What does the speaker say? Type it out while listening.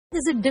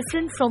Is it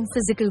different from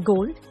physical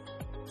gold?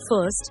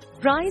 First,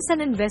 price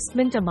and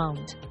investment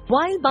amount.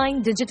 While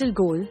buying digital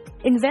gold,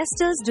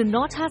 investors do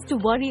not have to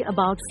worry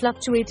about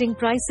fluctuating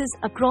prices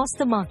across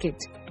the market.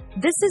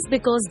 This is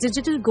because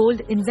digital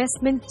gold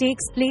investment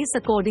takes place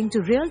according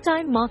to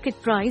real-time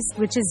market price,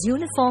 which is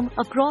uniform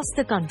across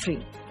the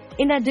country.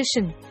 In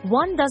addition,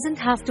 one doesn't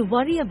have to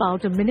worry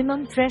about a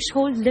minimum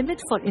threshold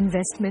limit for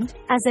investment,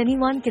 as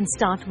anyone can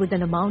start with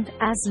an amount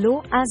as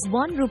low as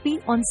 1 rupee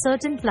on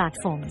certain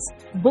platforms.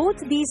 Both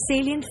these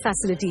salient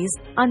facilities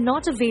are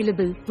not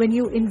available when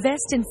you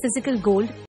invest in physical gold.